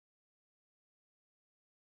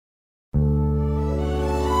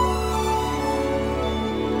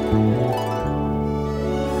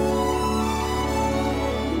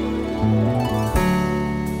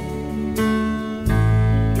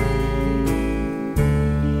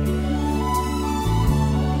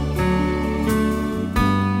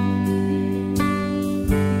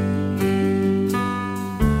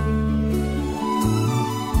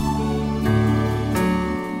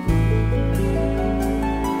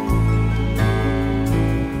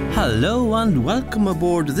Hello and welcome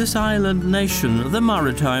aboard This Island Nation, the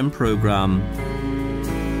Maritime Programme.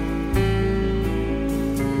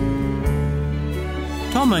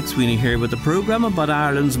 Tom McSweeney here with the programme about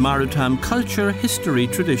Ireland's maritime culture, history,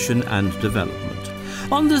 tradition and development.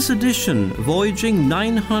 On this edition, voyaging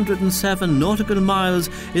 907 nautical miles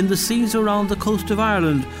in the seas around the coast of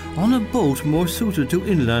Ireland on a boat more suited to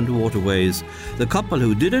inland waterways. The couple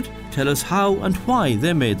who did it tell us how and why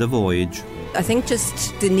they made the voyage. I think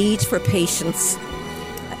just the need for patience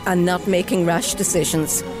and not making rash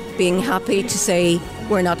decisions, being happy to say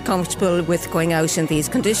we're not comfortable with going out in these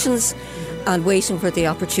conditions and waiting for the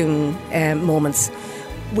opportune moments.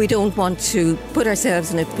 We don't want to put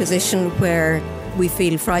ourselves in a position where we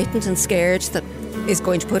feel frightened and scared that is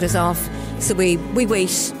going to put us off. So we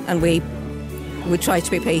wait and we try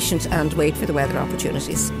to be patient and wait for the weather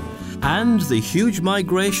opportunities. And the huge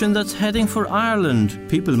migration that's heading for Ireland.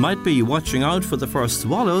 People might be watching out for the first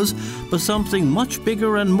swallows, but something much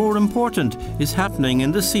bigger and more important is happening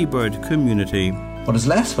in the seabird community. What is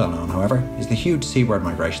less well known, however, is the huge seabird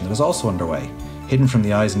migration that is also underway, hidden from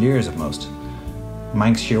the eyes and ears of most.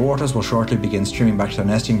 Manx shearwaters will shortly begin streaming back to their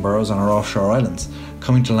nesting burrows on our offshore islands,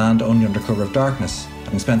 coming to land only under cover of darkness,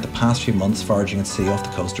 having spent the past few months foraging at sea off the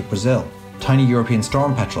coast of Brazil. Tiny European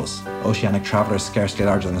storm petrels, oceanic travellers scarcely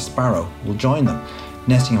larger than a sparrow, will join them,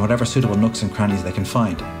 nesting in whatever suitable nooks and crannies they can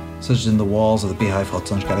find, such as in the walls of the beehive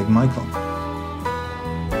huts on Skellig Michael.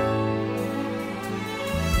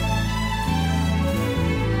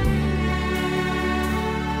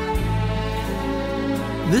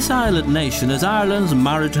 This Island Nation is Ireland's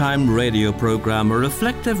maritime radio programme, a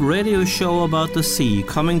reflective radio show about the sea,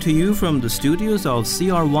 coming to you from the studios of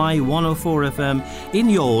CRY 104 FM in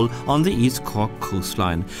Youghal on the East Cork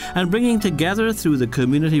coastline, and bringing together through the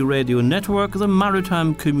community radio network the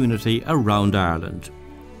maritime community around Ireland.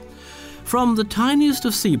 From the tiniest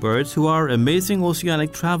of seabirds, who are amazing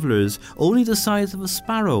oceanic travellers, only the size of a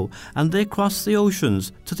sparrow, and they cross the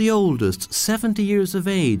oceans, to the oldest, 70 years of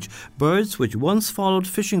age, birds which once followed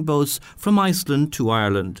fishing boats from Iceland to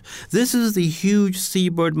Ireland. This is the huge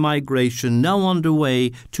seabird migration now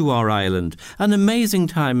underway to our island. An amazing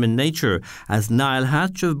time in nature, as Niall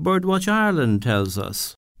Hatch of Birdwatch Ireland tells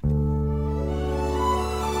us.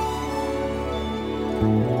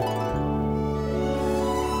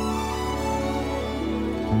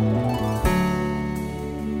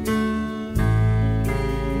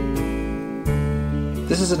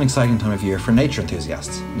 This is an exciting time of year for nature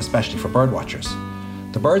enthusiasts, and especially for birdwatchers.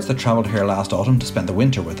 The birds that travelled here last autumn to spend the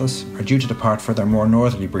winter with us are due to depart for their more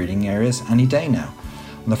northerly breeding areas any day now,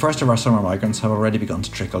 and the first of our summer migrants have already begun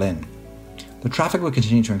to trickle in. The traffic will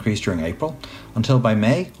continue to increase during April, until by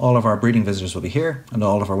May all of our breeding visitors will be here and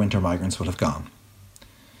all of our winter migrants will have gone.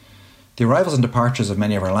 The arrivals and departures of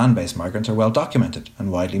many of our land-based migrants are well documented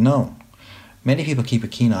and widely known. Many people keep a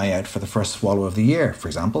keen eye out for the first swallow of the year, for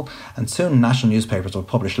example, and soon national newspapers will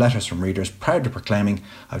publish letters from readers proudly proclaiming,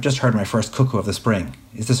 "I've just heard my first cuckoo of the spring.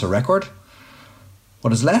 Is this a record?"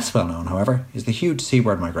 What is less well known, however, is the huge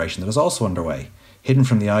seabird migration that is also underway, hidden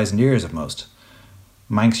from the eyes and ears of most.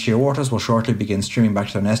 Manx shearwaters will shortly begin streaming back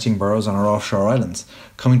to their nesting burrows on our offshore islands,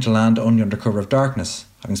 coming to land only under cover of darkness,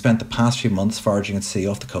 having spent the past few months foraging at sea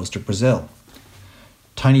off the coast of Brazil.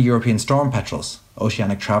 Tiny European storm petrels,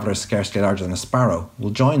 oceanic travellers scarcely larger than a sparrow,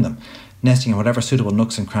 will join them, nesting in whatever suitable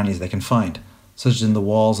nooks and crannies they can find, such as in the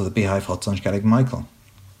walls of the beehive huts on Skellig Michael.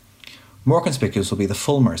 More conspicuous will be the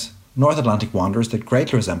fulmars, North Atlantic wanderers that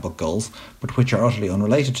greatly resemble gulls, but which are utterly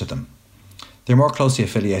unrelated to them. They are more closely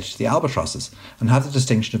affiliated to the albatrosses, and have the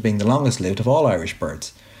distinction of being the longest lived of all Irish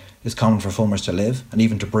birds. It is common for fulmars to live, and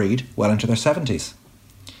even to breed, well into their 70s.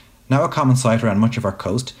 Now a common sight around much of our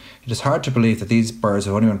coast, it is hard to believe that these birds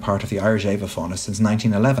have only been part of the Irish avifauna since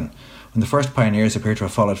 1911, when the first pioneers appear to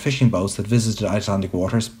have followed fishing boats that visited Icelandic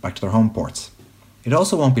waters back to their home ports. It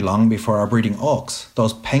also won't be long before our breeding auks,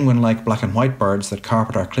 those penguin-like black and white birds that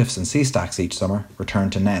carpet our cliffs and sea stacks each summer, return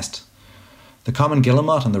to nest. The common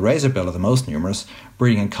guillemot and the razorbill are the most numerous,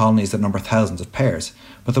 breeding in colonies that number thousands of pairs,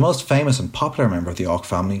 but the most famous and popular member of the auk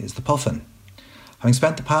family is the puffin. Having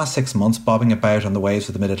spent the past 6 months bobbing about on the waves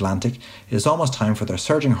of the mid-Atlantic, it is almost time for their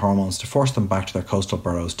surging hormones to force them back to their coastal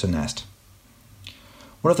burrows to nest.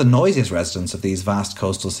 One of the noisiest residents of these vast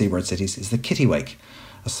coastal seabird cities is the kittiwake,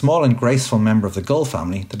 a small and graceful member of the gull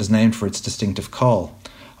family that is named for its distinctive call,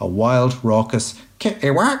 a wild, raucous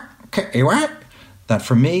kitty-wack, kitty-wack, that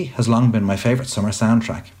for me has long been my favourite summer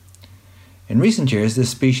soundtrack. In recent years, this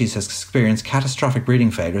species has experienced catastrophic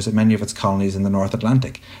breeding failures at many of its colonies in the North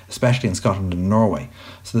Atlantic, especially in Scotland and Norway,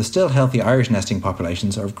 so the still healthy Irish nesting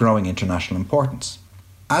populations are of growing international importance.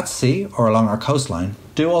 At sea or along our coastline,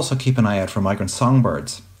 do also keep an eye out for migrant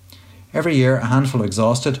songbirds. Every year, a handful of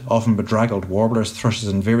exhausted, often bedraggled warblers, thrushes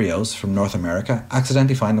and vireos from North America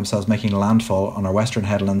accidentally find themselves making landfall on our western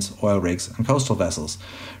headlands, oil rigs and coastal vessels,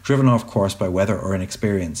 driven off course by weather or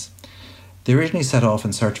inexperience. They originally set off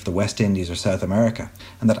in search of the West Indies or South America,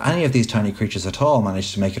 and that any of these tiny creatures at all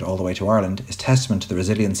managed to make it all the way to Ireland is testament to the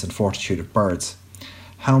resilience and fortitude of birds.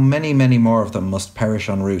 How many, many more of them must perish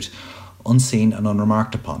en route, unseen and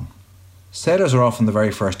unremarked upon. Sailors are often the very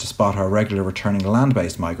first to spot our regular returning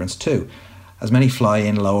land-based migrants too, as many fly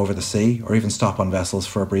in low over the sea or even stop on vessels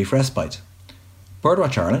for a brief respite.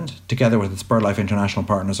 Birdwatch Ireland, together with its BirdLife International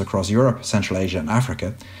partners across Europe, Central Asia and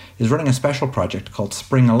Africa, is running a special project called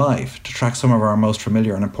Spring Alive to track some of our most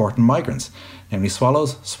familiar and important migrants, namely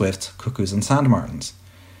swallows, swifts, cuckoos and sand martins.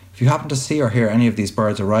 If you happen to see or hear any of these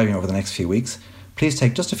birds arriving over the next few weeks, please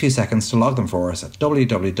take just a few seconds to log them for us at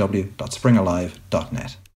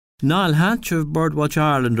www.springalive.net. Niall Hatch of Birdwatch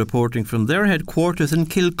Ireland reporting from their headquarters in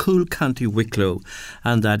Kilcool, County Wicklow.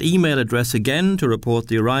 And that email address again to report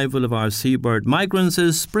the arrival of our seabird migrants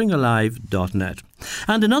is springalive.net.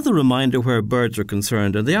 And another reminder where birds are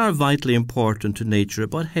concerned, and they are vitally important to nature,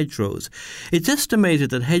 about hedgerows. It's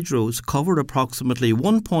estimated that hedgerows cover approximately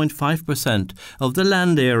 1.5% of the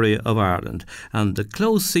land area of Ireland, and the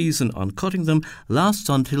close season on cutting them lasts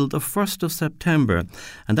until the 1st of September,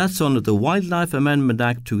 and that's under the Wildlife Amendment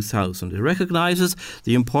Act 2000. It recognises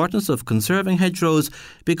the importance of conserving hedgerows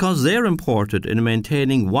because they're important in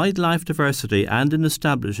maintaining wildlife diversity and in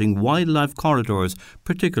establishing wildlife corridors,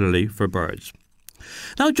 particularly for birds.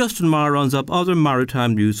 Now Justin Marr runs up other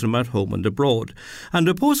maritime news from at home and abroad and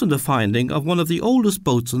reports on the finding of one of the oldest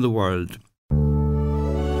boats in the world.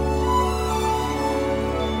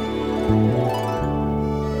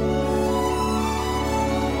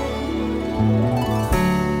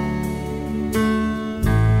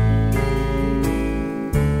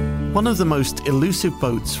 One of the most elusive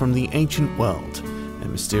boats from the ancient world, a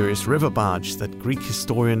mysterious river barge that Greek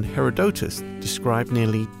historian Herodotus described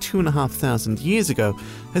nearly 2,500 years ago,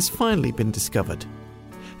 has finally been discovered.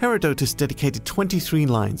 Herodotus dedicated 23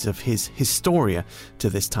 lines of his Historia to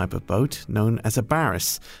this type of boat, known as a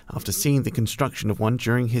barus, after seeing the construction of one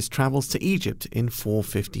during his travels to Egypt in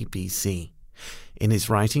 450 BC. In his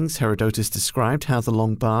writings, Herodotus described how the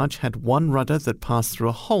long barge had one rudder that passed through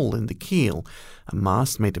a hole in the keel, a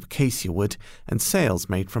mast made of acacia wood, and sails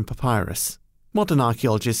made from papyrus. Modern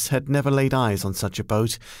archaeologists had never laid eyes on such a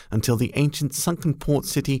boat until the ancient sunken port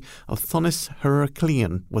city of Thonis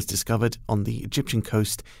Heracleion was discovered on the Egyptian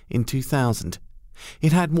coast in 2000.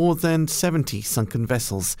 It had more than 70 sunken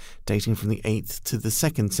vessels, dating from the 8th to the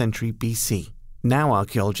 2nd century BC. Now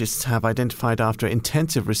archaeologists have identified after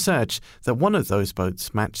intensive research that one of those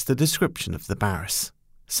boats matched the description of the barus.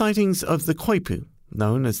 Sightings of the koipu,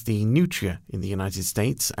 known as the nutria in the United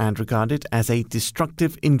States and regarded as a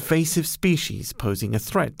destructive invasive species posing a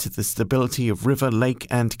threat to the stability of river, lake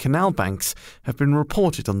and canal banks, have been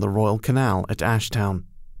reported on the Royal Canal at Ashtown.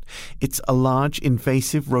 It's a large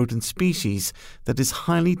invasive rodent species that is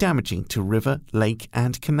highly damaging to river, lake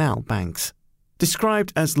and canal banks.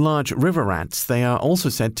 Described as large river rats, they are also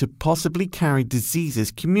said to possibly carry diseases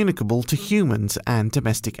communicable to humans and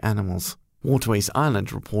domestic animals. Waterways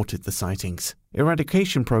Ireland reported the sightings.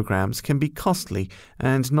 Eradication programs can be costly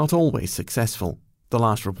and not always successful. The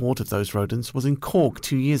last report of those rodents was in Cork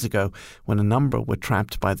 2 years ago, when a number were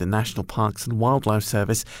trapped by the National Parks and Wildlife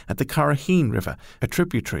Service at the Curraheen River, a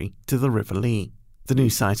tributary to the River Lee. The new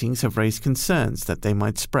sightings have raised concerns that they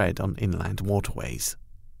might spread on inland waterways.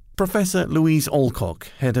 Professor Louise Alcock,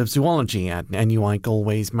 head of zoology at NUI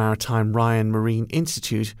Galway's Maritime Ryan Marine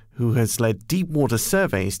Institute, who has led deep water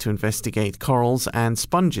surveys to investigate corals and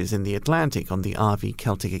sponges in the Atlantic on the RV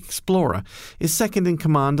Celtic Explorer, is second in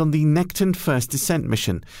command on the Necton First Descent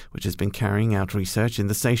mission, which has been carrying out research in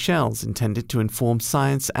the Seychelles intended to inform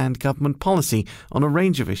science and government policy on a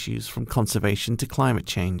range of issues from conservation to climate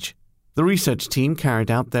change. The research team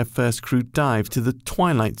carried out their first crewed dive to the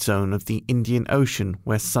twilight zone of the Indian Ocean,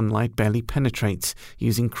 where sunlight barely penetrates,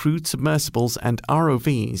 using crewed submersibles and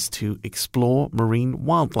ROVs to explore marine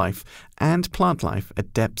wildlife and plant life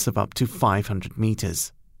at depths of up to 500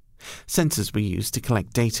 meters. Sensors were used to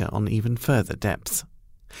collect data on even further depths.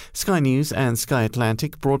 Sky News and Sky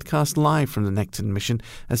Atlantic broadcast live from the Necton mission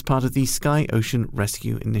as part of the Sky Ocean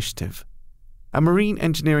Rescue Initiative. A marine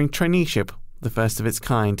engineering traineeship, the first of its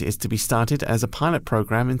kind, is to be started as a pilot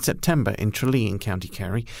program in September in Tralee in County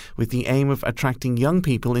Kerry, with the aim of attracting young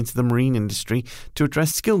people into the marine industry to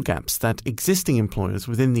address skill gaps that existing employers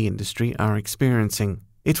within the industry are experiencing.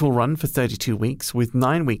 It will run for 32 weeks with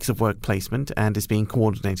 9 weeks of work placement and is being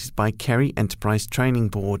coordinated by Kerry Enterprise Training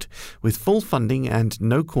Board with full funding and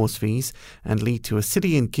no course fees, and lead to a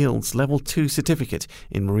City and Guilds Level 2 certificate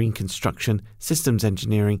in marine construction, systems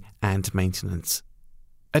engineering and maintenance.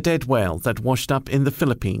 A dead whale that washed up in the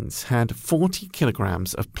Philippines had 40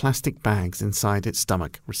 kilograms of plastic bags inside its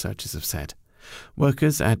stomach, researchers have said.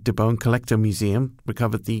 Workers at Debone Collector Museum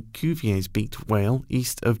recovered the Cuvier's beaked whale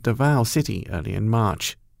east of Davao City early in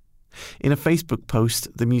March. In a Facebook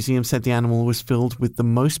post, the museum said the animal was filled with the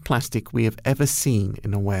most plastic we have ever seen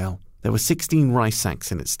in a whale. There were 16 rice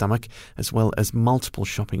sacks in its stomach, as well as multiple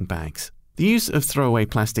shopping bags. The use of throwaway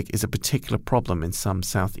plastic is a particular problem in some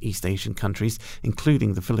Southeast Asian countries,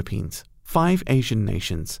 including the Philippines. 5 Asian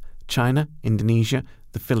nations, China, Indonesia,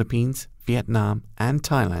 the Philippines, Vietnam and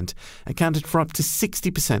Thailand, accounted for up to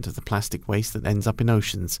 60% of the plastic waste that ends up in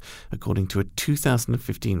oceans, according to a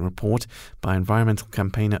 2015 report by environmental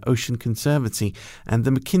campaigner Ocean Conservancy and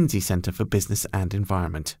the McKinsey Centre for Business and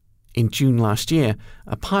Environment. In June last year,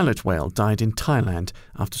 a pilot whale died in Thailand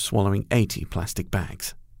after swallowing 80 plastic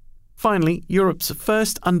bags. Finally, Europe's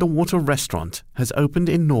first underwater restaurant has opened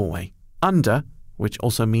in Norway. Under, which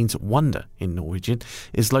also means wonder in Norwegian,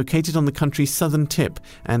 is located on the country's southern tip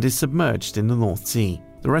and is submerged in the North Sea.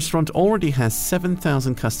 The restaurant already has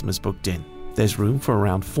 7,000 customers booked in. There's room for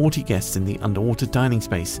around 40 guests in the underwater dining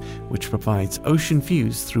space, which provides ocean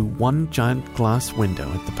views through one giant glass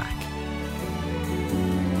window at the back.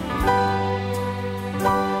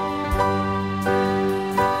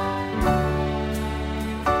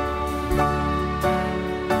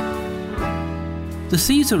 The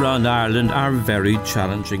seas around Ireland are very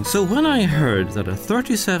challenging, so when I heard that a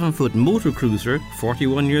 37-foot motor cruiser,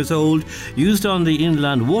 41 years old, used on the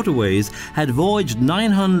inland waterways, had voyaged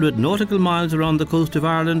 900 nautical miles around the coast of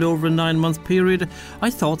Ireland over a 9-month period, I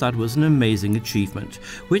thought that was an amazing achievement,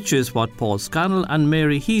 which is what Paul Scannell and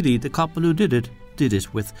Mary Healy, the couple who did it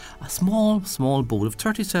with a small boat of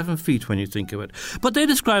 37 feet when you think of it. But they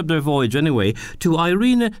described their voyage anyway to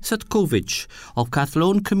Irina Setkovic of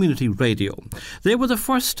Cathlone Community Radio. They were the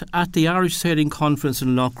first at the Irish Sailing Conference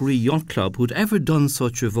in Loughrea Yacht Club who'd ever done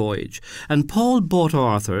such a voyage, and Paul bought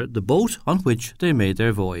Arthur the boat on which they made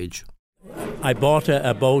their voyage. I bought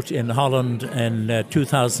a boat in Holland in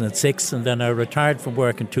 2006, and then I retired from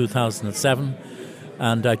work in 2007,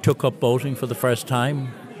 and I took up boating for the first time.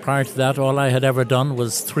 Prior to that, all I had ever done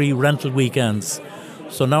was 3 rental weekends.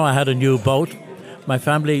 So now I had a new boat. My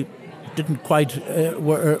family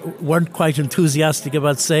weren't quite enthusiastic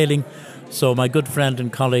about sailing. So my good friend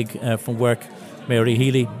and colleague from work, Mary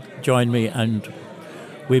Healy, joined me, and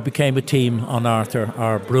we became a team on Arthur,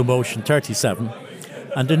 our Broom Ocean 37.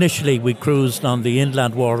 And initially we cruised on the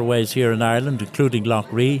inland waterways here in Ireland, including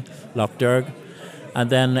Loughrea, Lough Derg. And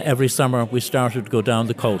then every summer we started to go down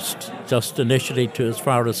the coast, just initially to as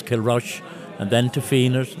far as Kilrush, and then to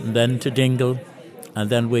Feenet, and then to Dingle, and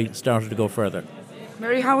then we started to go further.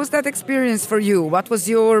 Mary, how was that experience for you? What was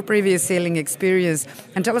your previous sailing experience?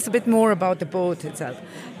 And tell us a bit more about the boat itself.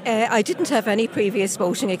 I didn't have any previous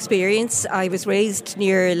boating experience. I was raised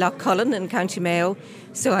near Lough Cullen in County Mayo,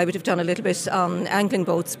 so I would have done a little bit on angling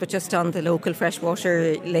boats, but just on the local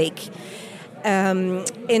freshwater lake.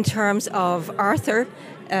 In terms of Arthur,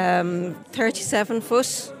 37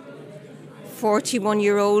 foot,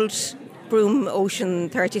 41-year-old Broom Ocean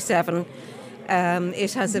 37.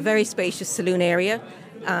 It has a very spacious saloon area,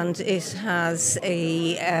 and it has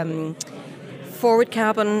a forward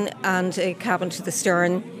cabin and a cabin to the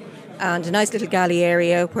stern, and a nice little galley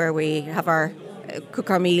area where we have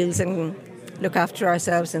cook our meals and look after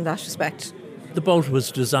ourselves in that respect. The boat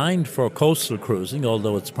was designed for coastal cruising,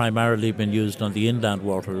 although it's primarily been used on the inland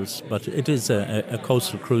waters, but it is a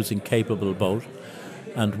coastal cruising capable boat.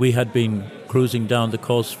 And we had been cruising down the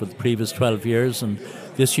coast for the previous 12 years, and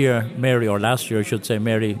this year, last year I should say,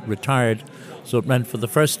 Mary retired, so it meant for the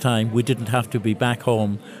first time we didn't have to be back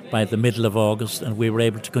home by the middle of August, and we were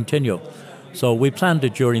able to continue. So we planned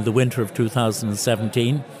it during the winter of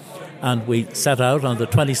 2017, and we set out on the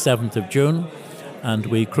 27th of June, and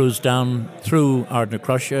we cruised down through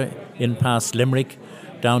Ardnacrusha, in past Limerick,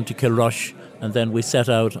 down to Kilrush, and then we set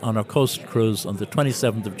out on our coastal cruise on the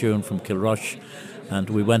 27th of June from Kilrush, and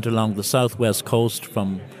we went along the southwest coast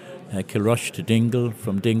from Kilrush to Dingle,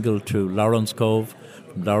 from Dingle to Lawrence Cove,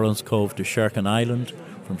 from Lawrence Cove to Sherkin Island,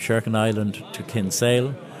 from Sherkin Island to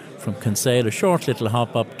Kinsale, from Kinsale a short little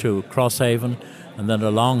hop up to Crosshaven, and then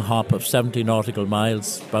a long hop of 70 nautical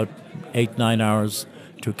miles, about 8-9 hours,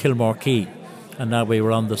 to Kilmore Quay. And now we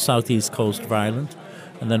were on the southeast coast of Ireland,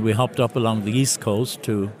 and then we hopped up along the east coast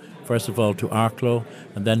to, first of all, to Arklow,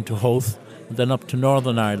 and then to Howth, and then up to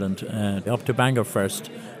Northern Ireland, up to Bangor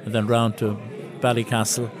first, and then round to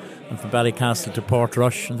Ballycastle, and from Ballycastle to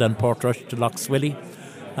Portrush, and then Portrush to Lough Swilly,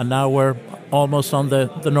 and now we're almost on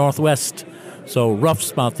the northwest. So rough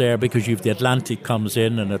spot there because you've the Atlantic comes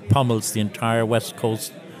in and it pummels the entire west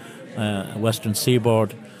coast, western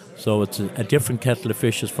seaboard. So it's a different kettle of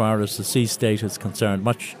fish as far as the sea state is concerned,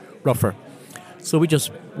 much rougher. So we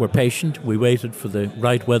just were patient. We waited for the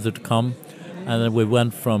right weather to come, and then we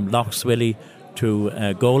went from Lough Swilly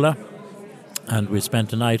to Gola, and we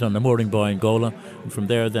spent a night on the mooring buoy in Gola, and from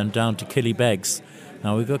there then down to Killybegs.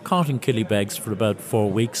 Now we got caught in Killybegs for about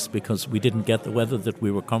 4 weeks because we didn't get the weather that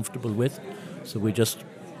we were comfortable with. So we just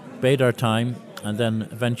bade our time, and then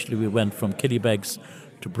eventually we went from Killybegs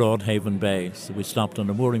to Broadhaven Bay. So we stopped on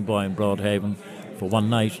a mooring buoy in Broadhaven for one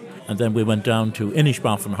night, and then we went down to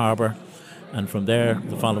Inishbofin Harbour, and from there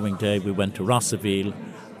the following day we went to Rossaville,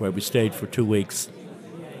 where we stayed for 2 weeks,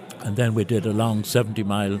 and then we did a long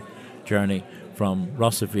 70-mile journey from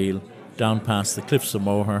Rossaville down past the Cliffs of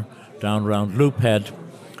Moher, down round Loophead,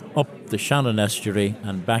 up the Shannon Estuary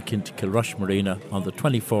and back into Kilrush Marina on the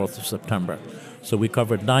 24th of September. So we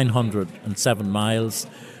covered 907 miles.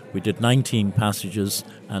 We did 19 passages,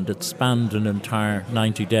 and it spanned an entire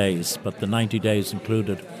 90 days. But the 90 days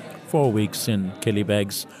included 4 weeks in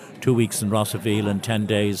Killybegs, 2 weeks in Rossaville, and 10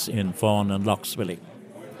 days in Fawn and Lough Swilly.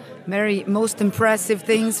 Mary, most impressive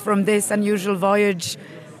things from this unusual voyage?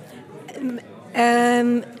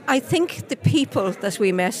 I think the people that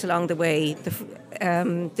we met along the way,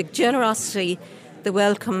 the generosity, the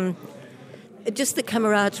welcome, just the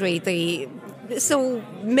camaraderie, so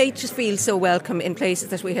made us feel so welcome in places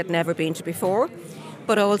that we had never been to before,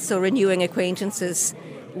 but also renewing acquaintances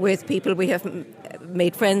with people we have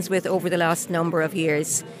made friends with over the last number of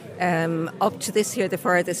years. Up to this year, the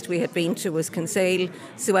furthest we had been to was Kinsale,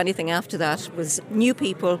 so anything after that was new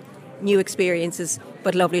people, new experiences,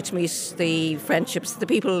 but lovely to meet the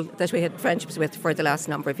people that we had friendships with for the last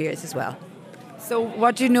number of years as well. So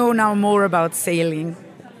what do you know now more about sailing?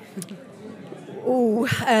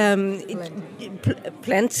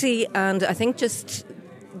 Plenty, and I think just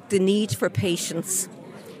the need for patience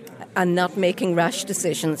and not making rash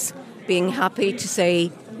decisions, being happy to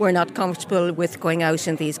say we're not comfortable with going out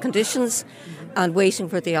in these conditions and waiting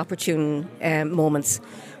for the opportune moments.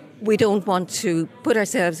 We don't want to put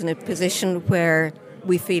ourselves in a position where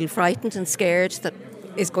we feel frightened and scared that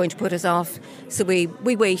is going to put us off. So we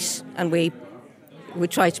wait, and we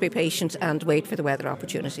try to be patient and wait for the weather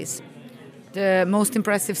opportunities. The most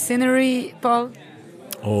impressive scenery, Paul?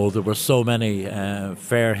 Oh, there were so many.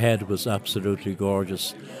 Fairhead was absolutely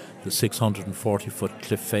gorgeous. The 640-foot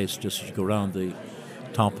cliff face just as you go around the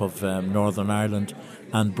top of Northern Ireland.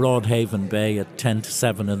 And Broadhaven Bay at 10 to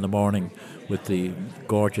 7 in the morning with the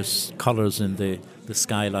gorgeous colours in the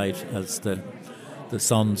skylight as the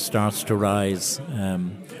sun starts to rise.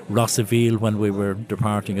 Rossaville, when we were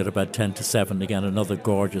departing at about 10 to 7, again another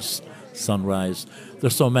gorgeous sunrise.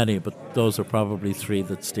 There's so many, but those are probably three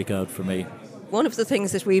that stick out for me. One of the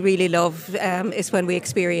things that we really love is when we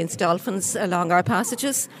experience dolphins along our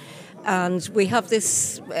passages, and we have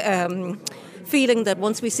this feeling that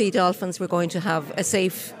once we see dolphins we're going to have a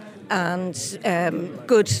safe and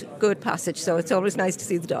good passage, so it's always nice to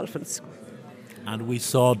see the dolphins. And we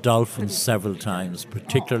saw dolphins several times,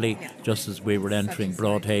 particularly just as we were entering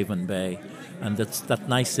Broadhaven Bay, and that's that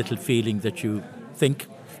nice little feeling that you think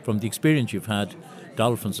from the experience you've had,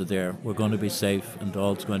 dolphins are there, we're going to be safe and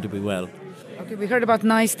all's going to be well. Okay, we heard about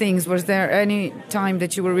nice things. Was there any time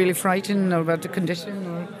that you were really frightened about the condition?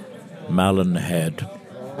 Or? Malin Head.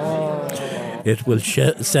 It will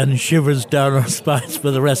send shivers down our spines for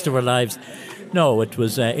the rest of our lives. No, it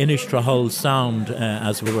was Inishtrahull Sound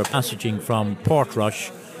as we were passaging from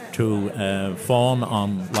Portrush to Fawn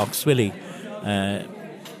on Lough Swilly.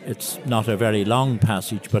 It's not a very long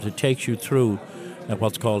passage, but it takes you through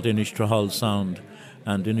what's called Inishtrahull Sound.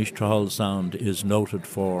 And Inishtrahull Sound is noted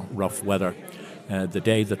for rough weather. The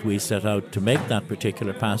day that we set out to make that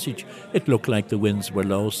particular passage, it looked like the winds were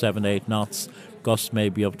low, 7-8 knots, gusts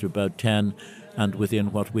maybe up to about 10, and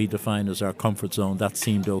within what we define as our comfort zone, that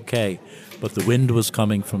seemed okay. But the wind was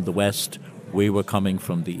coming from the west, we were coming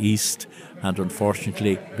from the east, and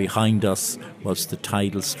unfortunately behind us was the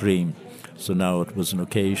tidal stream. So now it was an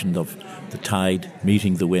occasion of the tide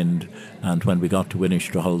meeting the wind, and when we got to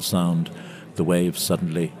Inishtrahull Sound, the waves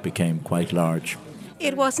suddenly became quite large.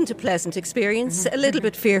 It wasn't a pleasant experience, a little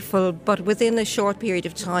bit fearful, but within a short period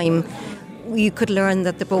of time you could learn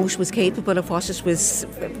that the boat was capable of what it was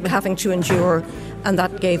having to endure, and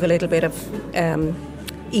that gave a little bit of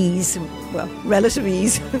ease, well, relative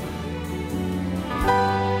ease.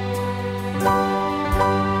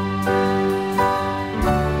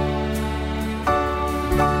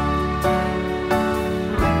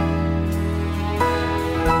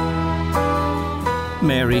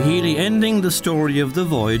 Mary Healy ending the story of the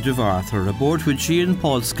voyage of Arthur, aboard which she and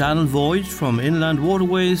Paul Scannell voyaged from inland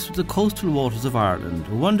waterways to the coastal waters of Ireland.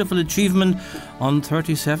 A wonderful achievement on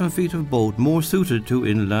 37 feet of boat, more suited to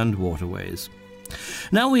inland waterways.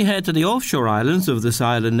 Now we head to the offshore islands of this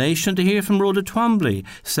island nation to hear from Rhoda Twombly,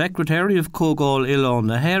 Secretary of Comhghail Oileán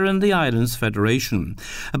na hÉireann, the Islands Federation,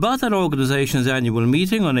 about that organisation's annual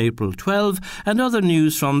meeting on April 12 and other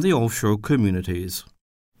news from the offshore communities.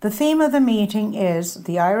 The theme of the meeting is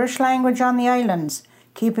the Irish language on the islands,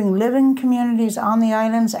 keeping living communities on the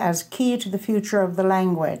islands as key to the future of the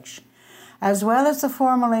language. As well as the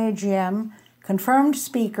formal AGM, confirmed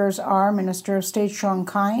speakers are Minister of State Sean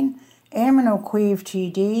Kine, Eamon O'Queeve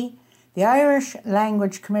TD, the Irish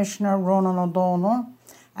Language Commissioner Ronan O'Donnell,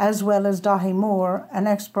 as well as Daithí Moore, an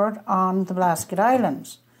expert on the Blasket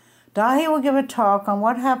Islands. Daithí will give a talk on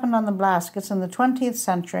what happened on the Blaskets in the 20th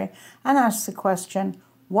century and ask the question,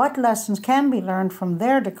 what lessons can be learned from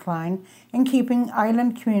their decline in keeping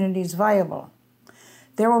island communities viable?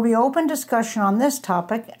 There will be open discussion on this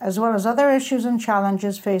topic, as well as other issues and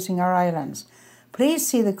challenges facing our islands. Please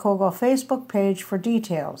see the Comhghail Facebook page for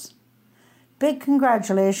details. Big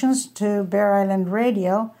congratulations to Bear Island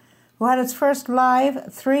Radio, who had its first live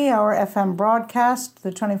 3-hour FM broadcast the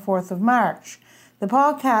 24th of March. The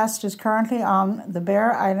podcast is currently on the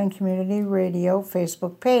Bear Island Community Radio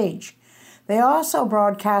Facebook page. They also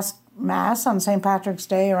broadcast Mass on St. Patrick's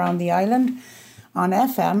Day around the island on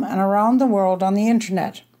FM and around the world on the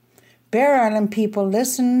internet. Bear Island people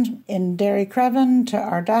listened in Derrycrevan to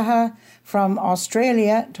Ardaha, from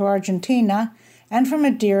Australia to Argentina, and from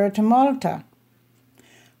Madeira to Malta.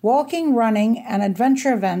 Walking, running and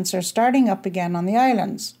adventure events are starting up again on the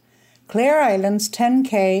islands. Clare Island's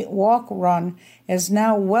 10K walk-run is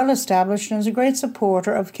now well established and is a great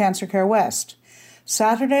supporter of Cancer Care West.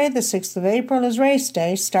 Saturday, the 6th of April, is race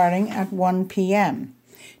day starting at 1 p.m.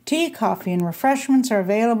 Tea, coffee and refreshments are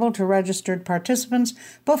available to registered participants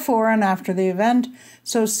before and after the event,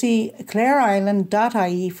 so see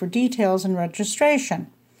clareisland.ie for details and registration.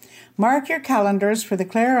 Mark your calendars for the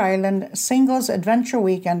Clare Island Singles Adventure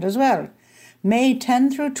Weekend as well. May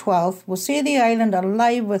 10 through 12 will see the island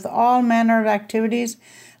alive with all manner of activities,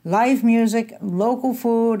 live music, local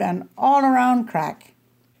food and all-around crack.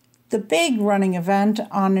 The big running event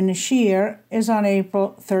on Inisheer is on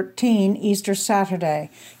April 13, Easter Saturday.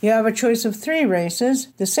 You have a choice of 3 races,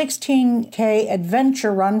 the 16K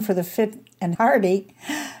Adventure Run for the fit and hardy,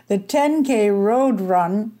 the 10K Road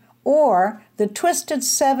Run, or the Twisted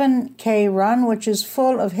 7K Run, which is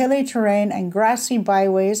full of hilly terrain and grassy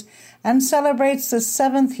byways and celebrates the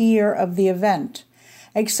 7th year of the event.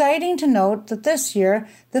 Exciting to note that this year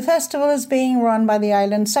the festival is being run by the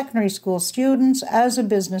island secondary school students as a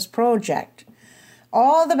business project.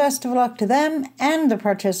 All the best of luck to them and the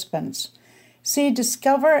participants. See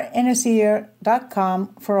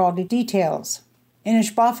discoverinnisheer.com for all the details.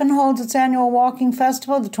 Inishbofin holds its annual walking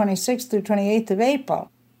festival the 26th through 28th of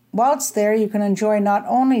April. Whilst there, you can enjoy not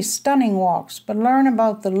only stunning walks, but learn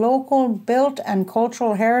about the local built and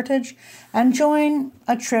cultural heritage and join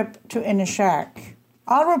a trip to Inishark.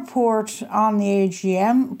 I'll report on the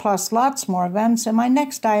AGM, plus lots more events, in my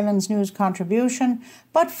next Islands News contribution,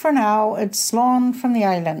 but for now, it's Sloan from the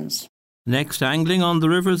Islands. Next, angling on the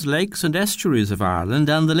rivers, lakes and estuaries of Ireland,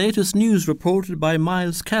 and the latest news reported by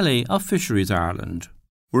Miles Kelly of Fisheries Ireland.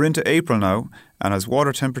 We're into April now, and as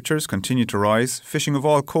water temperatures continue to rise, fishing of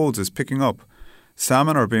all codes is picking up.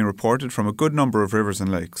 Salmon are being reported from a good number of rivers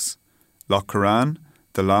and lakes. Lough Curran,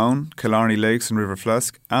 the Lough, Killarney Lakes and River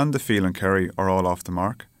Flesk and the Feel and Kerry are all off the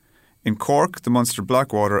mark. In Cork, the Munster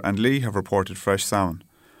Blackwater and Lee have reported fresh salmon,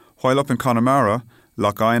 while up in Connemara,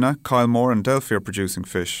 Lough Ina, Kylemore and Delphi are producing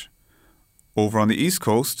fish. Over on the east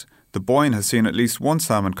coast, the Boyne has seen at least 1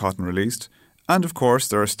 salmon cotton released, and of course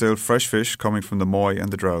there are still fresh fish coming from the Moy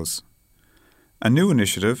and the Drowse. A new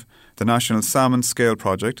initiative, the National Salmon Scale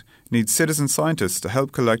Project, needs citizen scientists to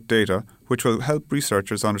help collect data which will help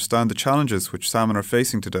researchers understand the challenges which salmon are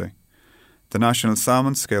facing today. The National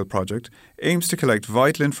Salmon Scale Project aims to collect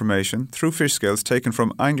vital information through fish scales taken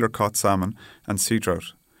from angler-caught salmon and sea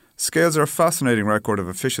trout. Scales are a fascinating record of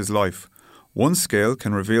a fish's life. One scale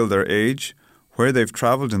can reveal their age, where they've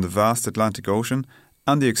travelled in the vast Atlantic Ocean,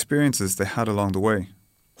 and the experiences they had along the way.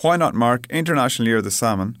 Why not mark International Year of the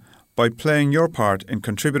Salmon by playing your part in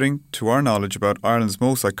contributing to our knowledge about Ireland's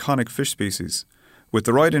most iconic fish species? With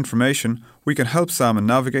the right information, we can help salmon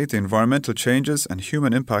navigate the environmental changes and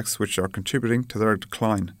human impacts which are contributing to their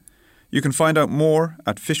decline. You can find out more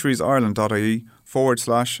at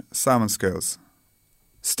fisheriesIreland.ie/salmon scales.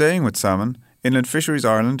 Staying with salmon, Inland Fisheries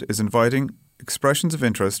Ireland is inviting expressions of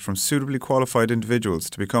interest from suitably qualified individuals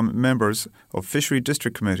to become members of fishery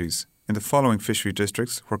district committees in the following fishery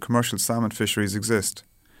districts where commercial salmon fisheries exist: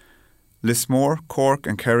 Lismore, Cork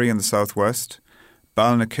and Kerry in the southwest,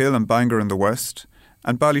 Ballynakill and Bangor in the west,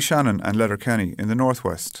 and Ballyshannon and Letterkenny in the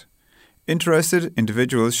northwest. Interested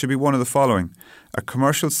individuals should be one of the following: a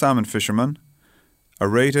commercial salmon fisherman, a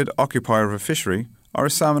rated occupier of a fishery, or a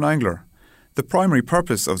salmon angler. The primary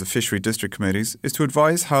purpose of the fishery district committees is to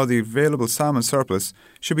advise how the available salmon surplus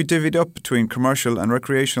should be divvied up between commercial and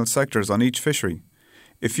recreational sectors on each fishery.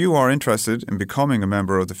 If you are interested in becoming a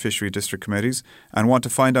member of the fishery district committees and want to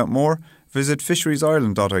find out more, visit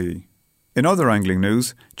fisheriesireland.ie. In other angling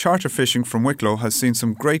news, charter fishing from Wicklow has seen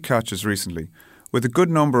some great catches recently, with a good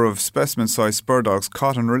number of specimen-sized spur dogs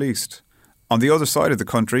caught and released. On the other side of the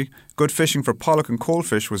country, good fishing for pollock and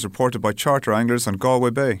coalfish was reported by charter anglers on Galway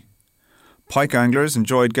Bay. Pike anglers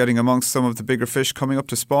enjoyed getting amongst some of the bigger fish coming up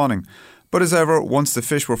to spawning, but as ever, once the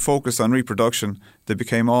fish were focused on reproduction, they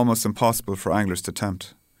became almost impossible for anglers to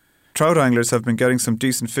tempt. Trout anglers have been getting some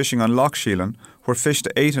decent fishing on Loch Sheelan, where fish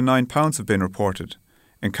to 8 and 9 pounds have been reported.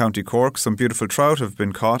 In County Cork, some beautiful trout have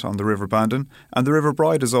been caught on the River Bandon, and the River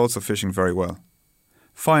Bride is also fishing very well.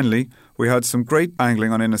 Finally, we had some great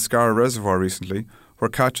angling on Inniscarra Reservoir recently, where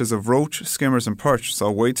catches of roach, skimmers and perch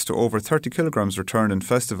saw weights to over 30 kilograms returned in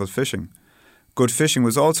festival fishing. Good fishing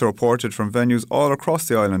was also reported from venues all across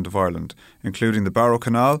the island of Ireland, including the Barrow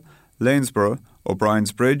Canal, Lanesborough,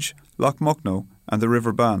 O'Brien's Bridge, Loch Mucknow and the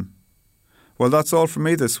River Bann. Well, that's all from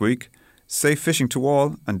me this week. Safe fishing to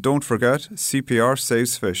all, and don't forget, CPR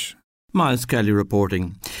saves fish. Miles Kelly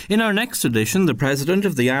reporting. In our next edition, the President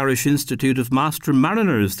of the Irish Institute of Master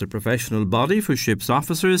Mariners, the professional body for ships'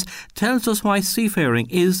 officers, tells us why seafaring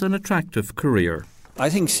is an attractive career. I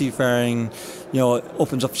think seafaring,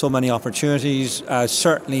 opens up so many opportunities.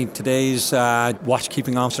 Certainly today's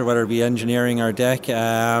watchkeeping officer, whether it be engineering or deck,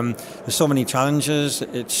 there's so many challenges.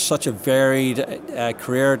 It's such a varied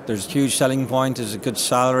career. There's huge selling points. There's good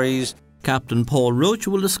salaries. Captain Paul Roach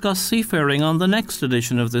will discuss seafaring on the next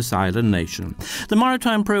edition of This Island Nation. The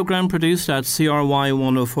maritime programme produced at CRY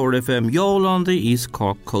 104 FM Youghal on the East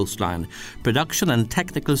Cork coastline. Production and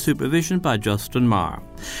technical supervision by Justin Marr.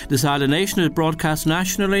 This Island Nation is broadcast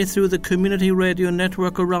nationally through the Community Radio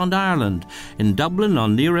Network around Ireland. In Dublin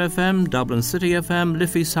on Near FM, Dublin City FM,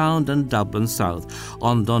 Liffey Sound and Dublin South.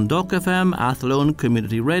 On Dundalk FM, Athlone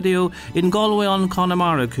Community Radio. In Galway on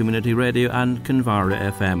Connemara Community Radio and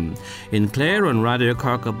Kinvara FM. In Clare on Radio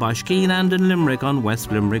Cork of Bashkeen and in Limerick on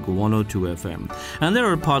West Limerick 102 FM. And there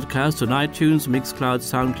are podcasts on iTunes, Mixcloud,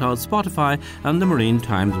 Soundcloud, Spotify and the Marine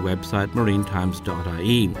Times website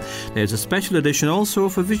marinetimes.ie. There's a special edition also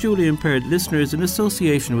for visually impaired listeners in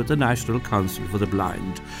association with the National Council for the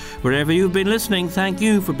Blind. Wherever you've been listening, thank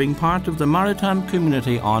you for being part of the maritime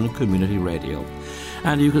community on Community Radio.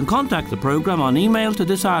 And you can contact the programme on email to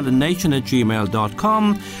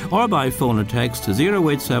thisislandnation@gmail.com or by phone or text to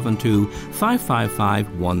 0872 555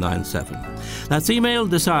 197. That's email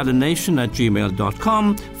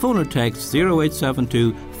thisislandnation@gmail.com, phone or text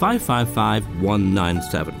 0872 555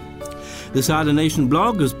 197. This Island Nation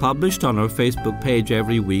blog is published on our Facebook page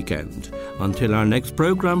every weekend. Until our next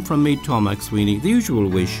programme, from me, Tom McSweeney, the usual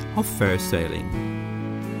wish of fair sailing.